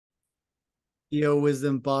CEO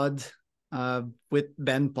Wisdom Pod with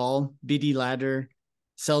Ben Paul, BD Ladder,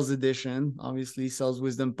 Sales Edition. Obviously, Sales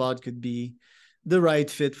Wisdom Pod could be the right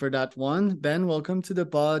fit for that one. Ben, welcome to the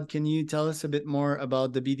pod. Can you tell us a bit more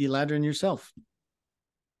about the BD Ladder and yourself?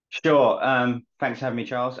 Sure. Thanks for having me,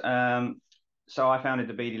 Charles. So I founded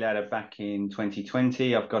the BD Ladder back in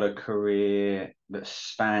 2020. I've got a career that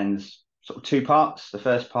spans sort of two parts. The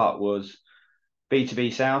first part was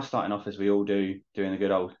B2B sales, starting off as we all do, doing the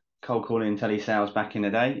good old cold calling and telesales back in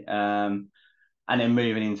the day, and then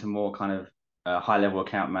moving into more kind of high level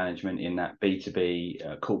account management in that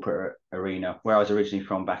B2B corporate arena, where I was originally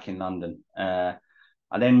from back in London. I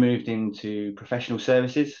then moved into professional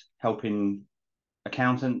services, helping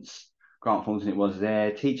accountants, Grant Thornton it was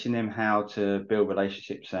there, teaching them how to build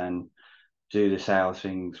relationships and do the sales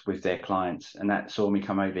things with their clients. And that saw me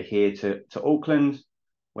come over here to Auckland,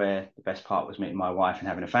 where the best part was meeting my wife and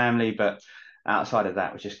having a family. But outside of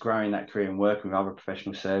that was just growing that career and working with other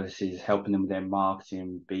professional services, helping them with their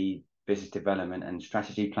marketing, business development and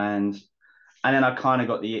strategy plans. And then I kind of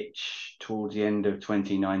got the itch towards the end of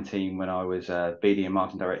 2019 when I was BD and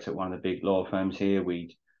marketing director at one of the big law firms here.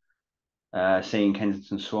 We'd seeing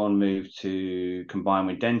Kensington Swan move to combine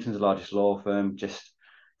with Denton's, the largest law firm, just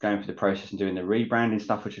going through the process and doing the rebranding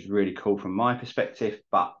stuff, which was really cool from my perspective.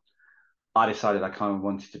 But I decided I kind of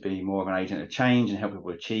wanted to be more of an agent of change and help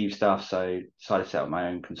people achieve stuff. So decided to set up my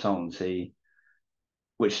own consultancy,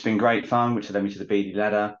 which has been great fun, which led me to the BD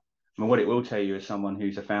ladder. I mean, what it will tell you as someone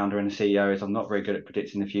who's a founder and a CEO is I'm not very good at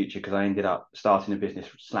predicting the future because I ended up starting a business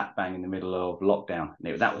slap bang in the middle of lockdown.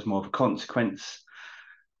 That was more of a consequence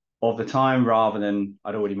of the time rather than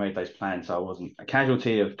I'd already made those plans. So I wasn't a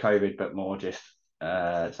casualty of COVID, but more just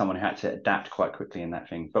someone who had to adapt quite quickly in that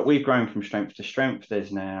thing. But we've grown from strength to strength.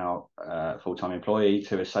 There's now a full-time employee,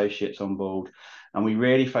 2 associates on board, and we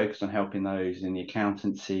really focus on helping those in the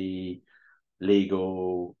accountancy,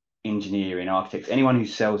 legal, engineering, architects, anyone who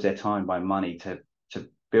sells their time by money to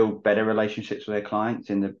build better relationships with their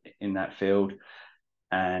clients in that field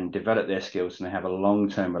and develop their skills and they have a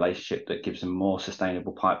long-term relationship that gives them more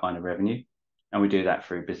sustainable pipeline of revenue. And we do that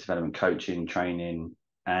through business development coaching, training,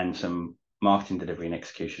 and some marketing delivery and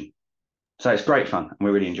execution. So it's great fun and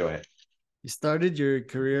we really enjoy it. You started your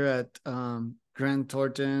career at Grant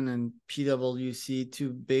Thornton and PwC,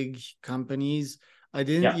 two big companies. I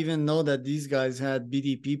didn't Yeah. even know that these guys had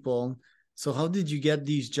BD people. So how did you get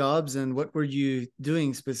these jobs and what were you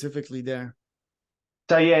doing specifically there?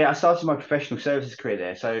 So yeah, I started my professional services career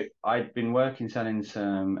there. So I'd been working selling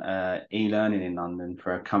some e-learning in London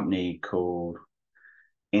for a company called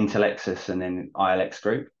Intellexus and then ILX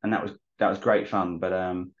Group, and that was great fun. But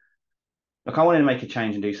look, I wanted to make a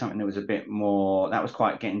change and do something that was a bit more. That was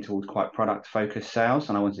quite getting towards quite product focused sales,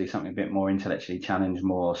 and I wanted to do something a bit more intellectually challenged,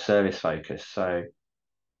 more service focused. So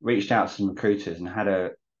reached out to some recruiters and had a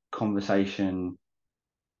conversation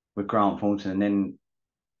with Grant Thornton, and then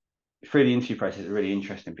through the interview process, it was really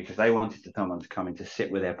interesting because they wanted someone to come in to sit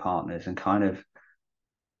with their partners and kind of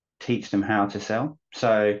teach them how to sell.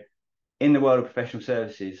 So in the world of professional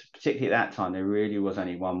services, particularly at that time, there really was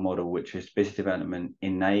only one model, which was business development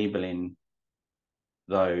enabling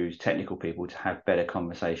those technical people to have better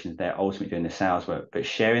conversations. They're ultimately doing the sales work, but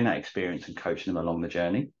sharing that experience and coaching them along the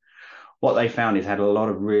journey. What they found is had a lot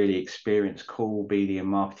of really experienced, cool BD and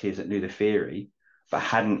marketeers that knew the theory, but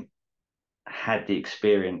hadn't had the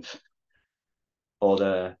experience or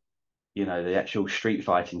the actual street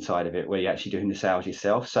fighting side of it, where you're actually doing the sales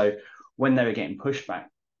yourself. So when they were getting pushback,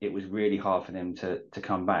 it was really hard for them to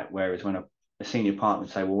come back. Whereas when a senior partner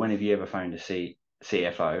would say, well, when have you ever phoned a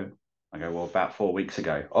CFO? I go, well, about 4 weeks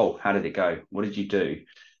ago. Oh, how did it go? What did you do?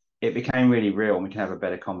 It became really real and we can have a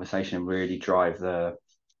better conversation and really drive the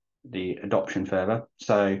adoption further.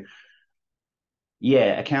 So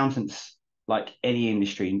yeah, accountants, like any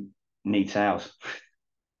industry, need sales.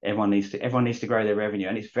 Everyone needs to grow their revenue,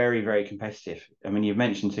 and it's very, very competitive. I mean, you've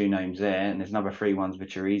mentioned 2 names there, and there's another 3 ones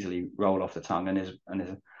which are easily roll off the tongue, and there's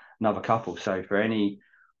another couple. So for any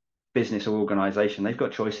business or organization, they've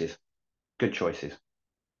got choices, good choices.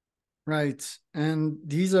 Right. And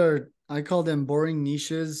these are, I call them boring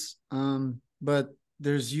niches, but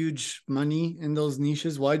there's huge money in those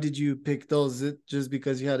niches. Why did you pick those? Is it just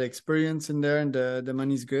because you had experience in there and the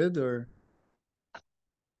money's good, or?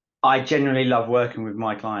 I generally love working with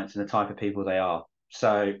my clients and the type of people they are.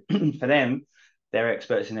 So for them, they're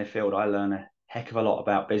experts in their field. I learn a heck of a lot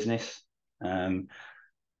about business.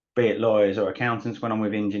 Be it lawyers or accountants, when I'm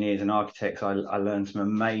with engineers and architects, I learn some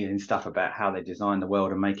amazing stuff about how they design the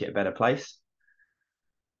world and make it a better place.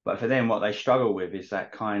 But for them, what they struggle with is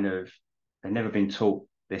that kind of, they've never been taught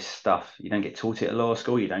this stuff. You don't get taught it at law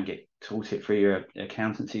school. You don't get taught it through your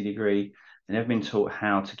accountancy degree. They've never been taught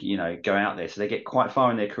how to, go out there. So they get quite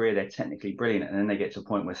far in their career, they're technically brilliant, and then they get to a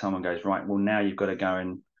point where someone goes, right, well, now you've got to go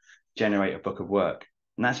and generate a book of work.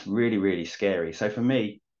 And that's really, really scary. So for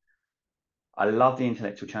me, I love the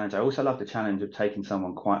intellectual challenge. I also love the challenge of taking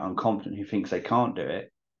someone quite unconfident who thinks they can't do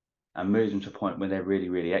it and move them to a point where they're really,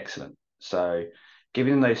 really excellent. So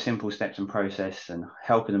giving them those simple steps and process and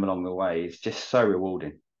helping them along the way is just so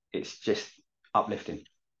rewarding. It's just uplifting.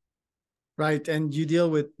 Right, and you deal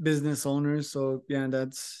with business owners, so yeah,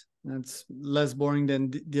 that's less boring than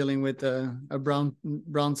dealing with a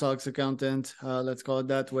brown Sox accountant. Let's call it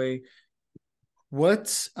that way.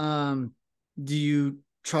 What do you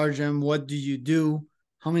charge them? What do you do?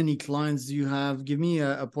 How many clients do you have? Give me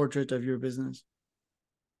a portrait of your business.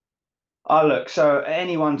 Oh, look, so at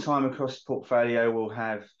any one time across the portfolio, we'll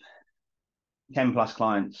have 10 plus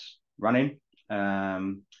clients running.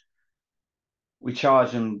 We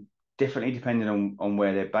charge them differently depending on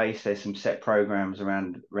where they're based. There's some set programs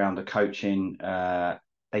around the coaching.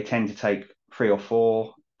 They tend to take 3 or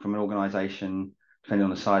 4 from an organization, depending on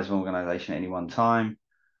the size of an organization at any one time.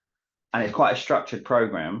 And it's quite a structured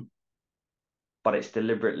program, but it's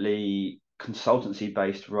deliberately consultancy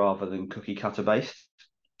based rather than cookie cutter based.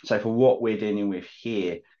 So for what we're dealing with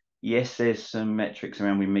here, yes, there's some metrics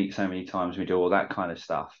around we meet so many times, we do all that kind of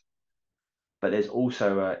stuff. But there's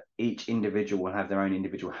also each individual will have their own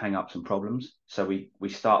individual hang-ups and problems. So we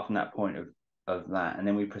start from that point of that, and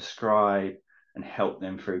then we prescribe and help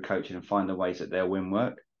them through coaching and find the ways that they'll win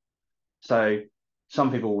work. So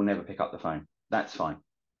some people will never pick up the phone. That's fine.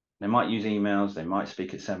 They might use emails, they might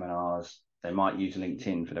speak at seminars, they might use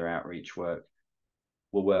LinkedIn for their outreach work.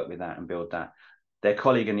 We'll work with that and build that. Their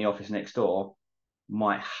colleague in the office next door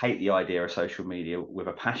might hate the idea of social media with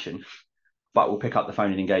a passion, but will pick up the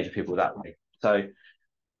phone and engage with people that way. So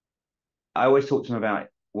I always talk to them about,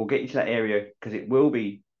 we'll get you to that area because it will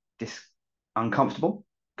be uncomfortable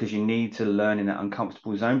because you need to learn in that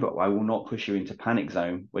uncomfortable zone, but I will not push you into panic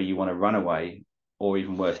zone where you want to run away or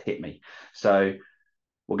even worse, hit me. So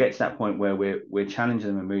we'll get to that point where we're challenging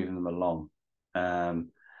them and moving them along.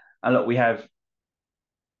 And look, we have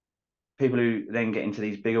people who then get into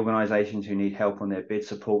these big organizations who need help on their bid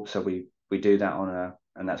support. So we do that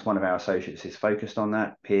and that's one of our associates is focused on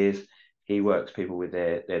that. Piers, he works people with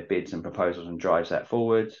their bids and proposals and drives that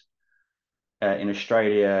forwards. In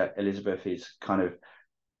Australia, Elizabeth is kind of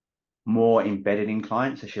more embedded in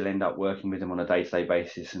clients, so she'll end up working with them on a day-to-day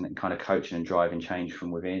basis and kind of coaching and driving change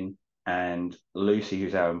from within. And Lucy,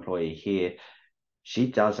 who's our employee here, she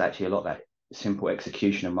does actually a lot of that simple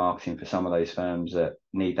execution and marketing for some of those firms that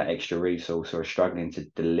need that extra resource or are struggling to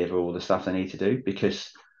deliver all the stuff they need to do.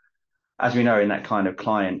 Because as we know, in that kind of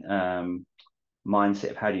client mindset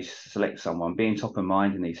of how do you select someone, being top of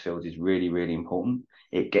mind in these fields is really, really important.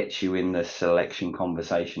 It gets you in the selection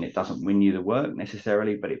conversation. It doesn't win you the work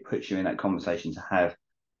necessarily, but it puts you in that conversation to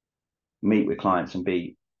meet with clients and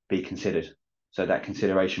be considered. So that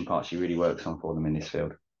consideration part she really works on for them in this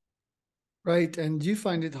field. Right. And do you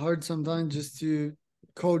find it hard sometimes just to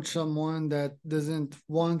coach someone that doesn't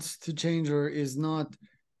want to change or is not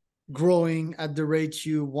growing at the rate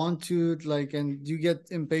you want to, like, and you get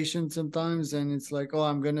impatient sometimes and it's like, oh,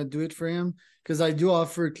 I'm gonna do it for him? Because I do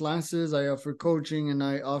offer classes, I offer coaching, and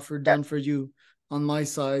I offer done for you on my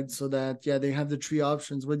side, so that yeah, they have the 3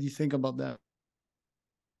 options. What do you think about that?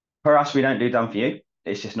 For us, we don't do done for you.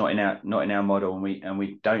 It's just not in our model, and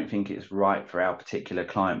we don't think it's right for our particular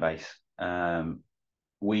client base.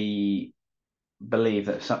 We believe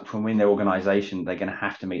that from within their organization, they're going to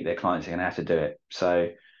have to meet their clients, they're going to have to do it. So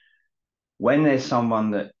when there's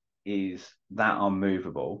someone that is that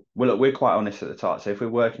unmovable, well, look, we're quite honest at the top. So if we're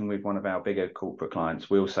working with one of our bigger corporate clients,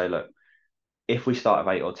 we'll say, look, if we start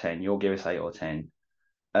at 8 or 10, you'll give us 8 or 10.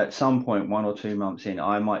 At some point, 1 or 2 months in,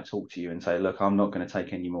 I might talk to you and say, look, I'm not going to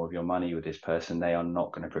take any more of your money with this person. They are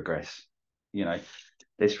not going to progress.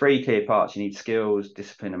 There's 3 clear parts. You need skills,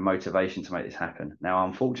 discipline, and motivation to make this happen. Now,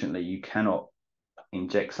 unfortunately, you cannot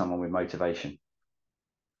inject someone with motivation.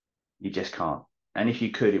 You just can't. And if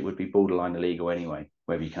you could, it would be borderline illegal anyway,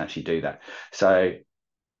 whether you can actually do that. So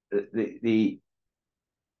if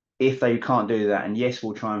they can't do that, and yes,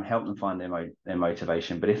 we'll try and help them find their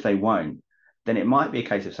motivation, but if they won't, then it might be a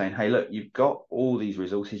case of saying, hey, look, you've got all these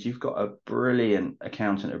resources. You've got a brilliant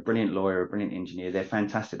accountant, a brilliant lawyer, a brilliant engineer. They're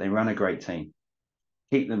fantastic. They run a great team.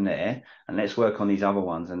 Keep them there and let's work on these other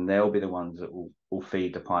ones. And they'll be the ones that will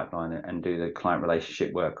feed the pipeline and do the client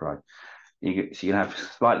relationship work, right? So you can have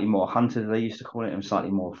slightly more hunters, they used to call it, and slightly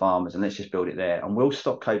more farmers, and let's just build it there. And we'll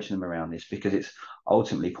stop coaching them around this because it's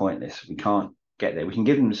ultimately pointless. We can't get there. We can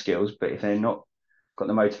give them the skills, but if they're not got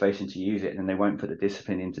the motivation to use it, then they won't put the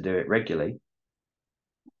discipline in to do it regularly.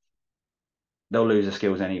 they'll lose the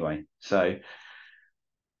skills anyway. So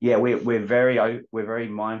yeah, we're very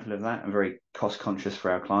mindful of that and very cost conscious for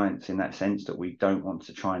our clients in that sense, that we don't want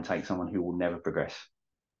to try and take someone who will never progress.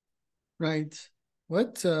 Right.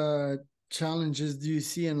 What challenges do you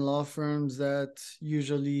see in law firms that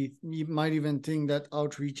usually you might even think that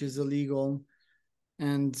outreach is illegal?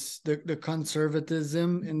 And the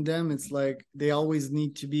conservatism in them, it's like they always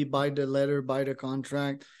need to be by the letter, by the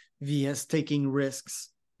contract, vs taking risks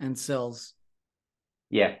and sells.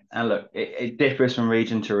 Yeah, and look, it differs from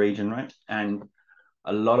region to region, right? And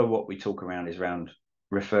a lot of what we talk around is around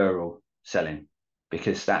referral selling,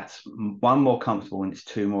 because that's one, more comfortable, and it's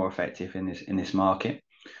two, more effective in this market.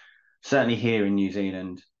 Certainly here in New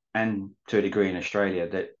Zealand, and to a degree in Australia,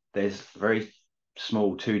 that there's very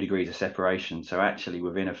small 2 degrees of separation. So actually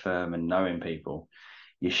within a firm and knowing people,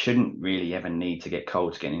 you shouldn't really ever need to get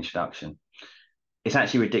cold to get an introduction. It's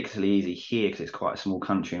actually ridiculously easy here because it's quite a small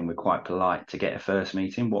country and we're quite polite to get a first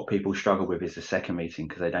meeting. What people struggle with is the second meeting,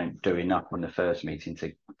 because they don't do enough on the first meeting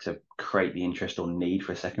to create the interest or need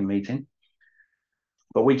for a second meeting.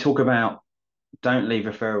 But we talk about, don't leave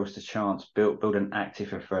referrals to chance, build an active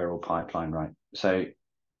referral pipeline, right? So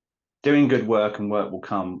doing good work, and work will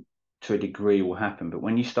come to a degree, will happen. But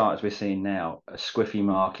when you start, as we're seeing now, a squiffy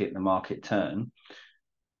market, the market turn,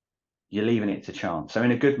 you're leaving it to chance. So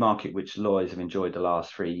in a good market, which lawyers have enjoyed the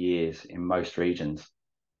last 3 years in most regions,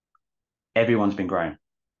 everyone's been growing.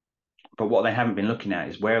 But what they haven't been looking at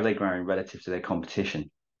is, where are they growing relative to their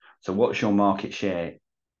competition? So what's your market share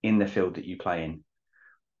in the field that you play in?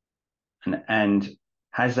 And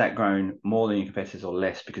has that grown more than your competitors or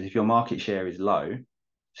less? Because if your market share is low, as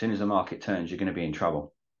soon as the market turns, you're going to be in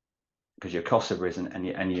trouble, because your costs have risen and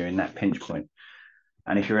you're in that pinch point.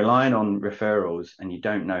 And if you're relying on referrals and you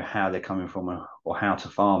don't know how they're coming from or how to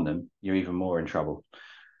farm them, you're even more in trouble.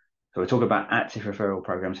 So we're talking about active referral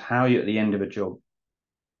programs. How you, at the end of a job,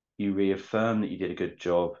 you reaffirm that you did a good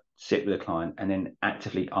job, sit with a client, and then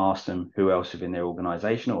actively ask them who else within their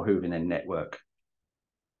organization or who within their network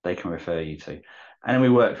they can refer you to. And then we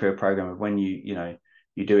work through a program of, when you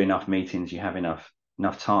do enough meetings, you have enough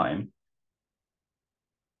time,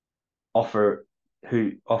 offer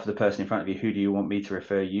the person in front of you, who do you want me to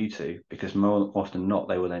refer you to? Because more often than not,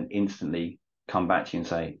 they will then instantly come back to you and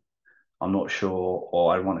say, I'm not sure,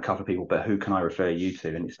 or I want a couple of people, but who can I refer you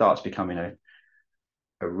to? And it starts becoming a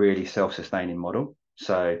really self-sustaining model.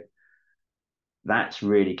 So that's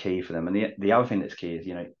really key for them. And the other thing that's key is,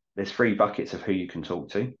 there's 3 buckets of who you can talk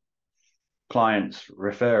to: clients,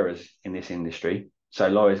 referrers in this industry. So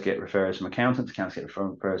lawyers get referrers from accountants get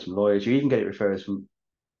referrers from lawyers. You even get referrers from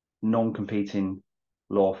non-competing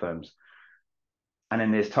law firms. And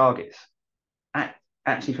then there's targets.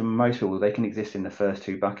 Actually, for most people, they can exist in the first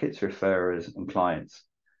 2 buckets, referrers and clients.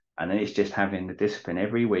 And then it's just having the discipline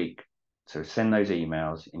every week to send those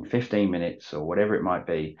emails in 15 minutes or whatever it might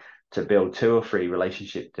be, to build 2 or 3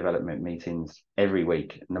 relationship development meetings every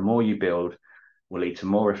week. And the more you build will lead to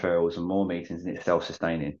more referrals and more meetings, and it's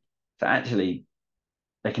self-sustaining. So actually,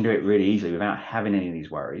 they can do it really easily without having any of these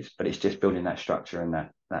worries, but it's just building that structure and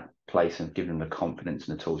that place, and giving them the confidence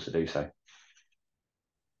and the tools to do so.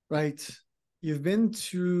 Right. You've been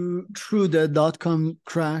through the dot-com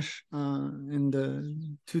crash in the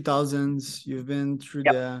 2000s. You've been through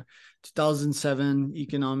Yep. the 2007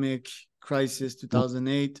 economic crisis,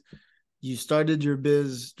 2008. You started your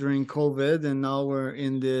biz during COVID, and now we're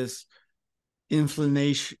in this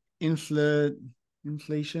inflationary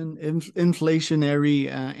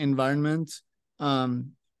environment.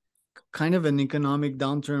 Kind of an economic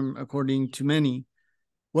downturn, according to many.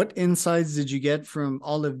 What insights did you get from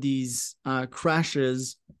all of these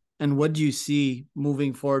crashes, and what do you see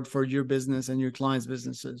moving forward for your business and your clients'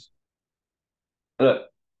 businesses? Look,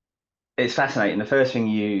 it's fascinating. The first thing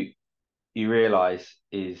you realize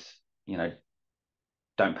is,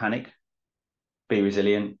 don't panic, be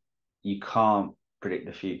resilient. You can't predict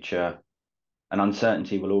the future, and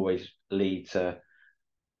uncertainty will always lead to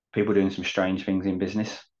people doing some strange things in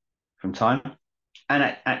business from time,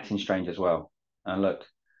 and acting strange as well. And look,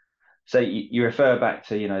 so you refer back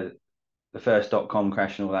to, the first .com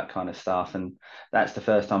crash and all that kind of stuff. And that's the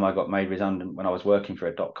first time I got made redundant, when I was working for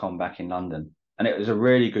a .com back in London. And it was a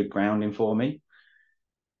really good grounding for me,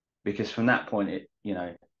 because from that point,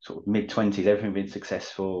 sort of mid-20s, everything been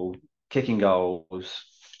successful, kicking goals,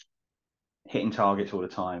 hitting targets all the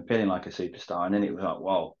time, feeling like a superstar. And then it was like,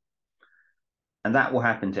 whoa. And that will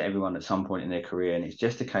happen to everyone at some point in their career. And it's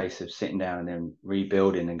just a case of sitting down and then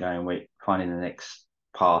rebuilding and going, wait, finding the next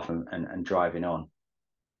path and driving on.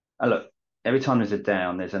 And look, every time there's a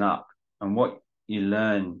down, there's an up. And what you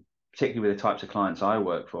learn, particularly with the types of clients I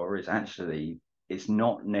work for, is actually it's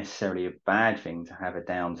not necessarily a bad thing to have a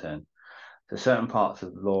downturn. So certain parts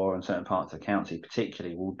of law and certain parts of accountancy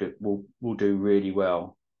particularly will do really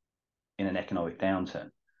well in an economic downturn.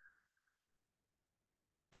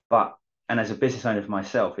 But, and as a business owner for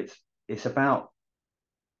myself, it's about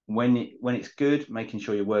when it's good, making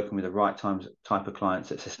sure you're working with the right type of clients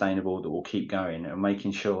that's sustainable, that will keep going, and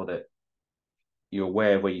making sure that you're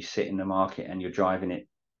aware of where you sit in the market and you're driving it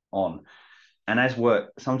on. And as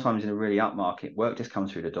work, sometimes in a really up market, work just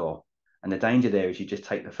comes through the door. And the danger there is you just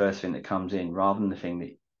take the first thing that comes in rather than the thing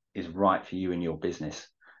that is right for you and your business.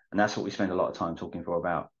 And that's what we spend a lot of time talking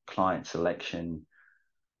about client selection,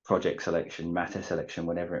 project selection, matter selection,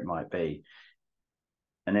 whatever it might be.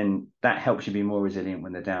 And then that helps you be more resilient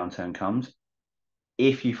when the downturn comes.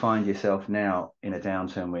 If you find yourself now in a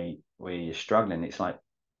downturn where you're struggling, it's like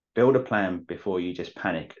build a plan before you just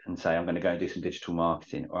panic and say, I'm going to go and do some digital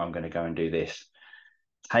marketing, or I'm going to go and do this.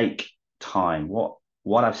 Take time.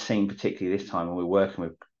 What I've seen particularly this time, and we're working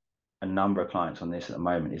with a number of clients on this at the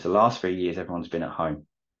moment, is the last 3 years, everyone's been at home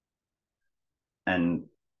and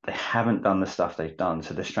they haven't done the stuff they've done.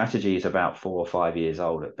 So the strategy is about 4 or 5 years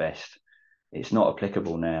old at best. It's not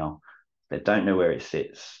applicable now. They don't know where it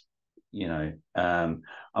sits. I'm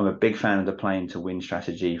a big fan of the playing to win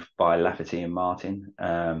strategy by Lafferty and Martin.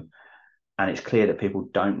 And it's clear that people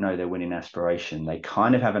don't know their winning aspiration. They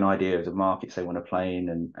kind of have an idea of the markets they want to play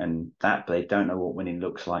in and that, but they don't know what winning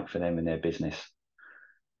looks like for them in their business.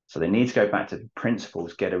 So they need to go back to the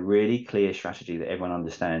principles, get a really clear strategy that everyone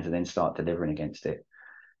understands, and then start delivering against it.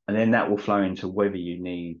 And then that will flow into whether you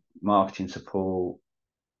need marketing support,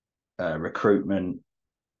 recruitment,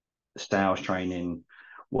 sales training,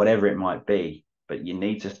 whatever it might be. But you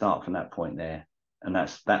need to start from that point there. And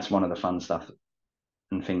that's one of the fun stuff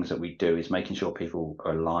and things that we do, is making sure people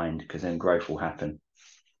are aligned, because then growth will happen.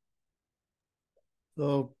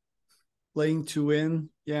 So playing to win,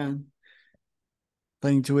 yeah.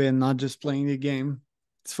 Playing to win, not just playing the game.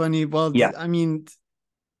 It's funny. Well, Yeah. I mean,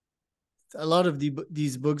 a lot of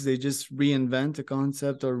these books, they just reinvent a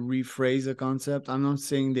concept or rephrase a concept. I'm not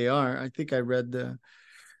saying they are. I think I read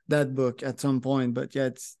that book at some point, but yeah,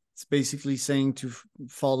 it's basically saying to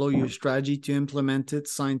follow your strategy, to implement it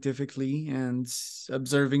scientifically and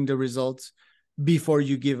observing the results before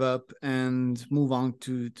you give up and move on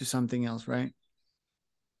to something else, right?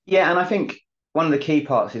 Yeah, and I think one of the key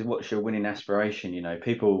parts is, what's your winning aspiration?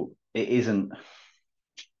 People, it isn't,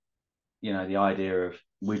 the idea of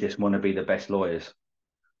we just want to be the best lawyers.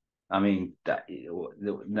 I mean, that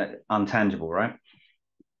untangible, right?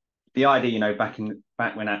 The idea,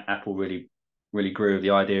 back when Apple really grew,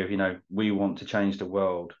 the idea of, we want to change the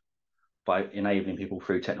world by enabling people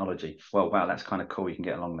through technology. Well, wow, that's kind of cool. You can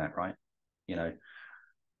get along that, right?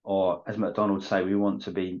 Or as McDonald's say, we want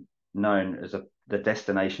to be known as the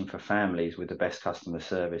destination for families with the best customer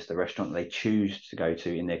service, the restaurant they choose to go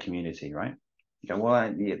to in their community, right? You go, well,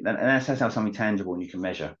 and that's something tangible and you can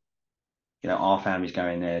measure. Our families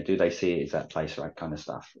going there, do they see it as that place, right? Kind of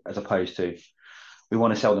stuff, as opposed to, we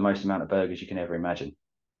want to sell the most amount of burgers you can ever imagine.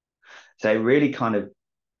 So really kind of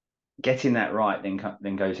getting that right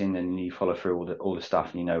then goes in, and you follow through all the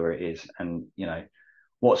stuff, and you know where it is. And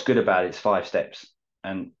what's good about it's 5 steps,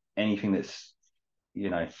 and anything that's,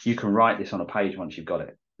 you can write this on a page once you've got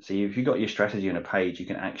it. So if you've got your strategy on a page, you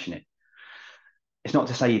can action it. It's not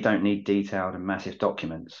to say you don't need detailed and massive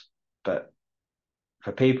documents, but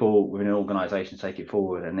for people within an organization to take it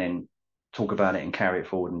forward and then talk about it and carry it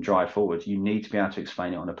forward and drive forward, you need to be able to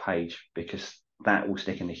explain it on a page, because that will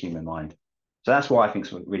stick in the human mind. So that's what I think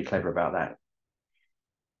is really clever about that.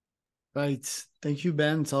 Right. Thank you,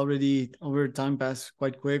 Ben. It's already over, time passed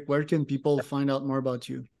quite quick. Where can people find out more about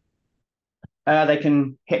you? They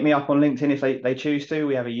can hit me up on LinkedIn if they choose to.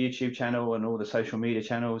 We have a YouTube channel and all the social media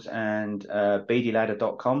channels, and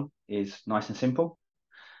bdladder.com is nice and simple.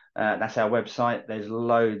 That's our website. There's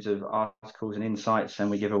loads of articles and insights, and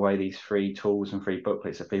we give away these free tools and free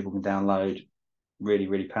booklets that people can download. Really,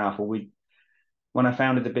 really powerful. When I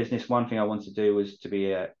founded the business, one thing I wanted to do was to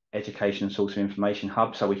be an education and source of information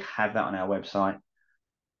hub. So we have that on our website,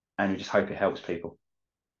 and we just hope it helps people.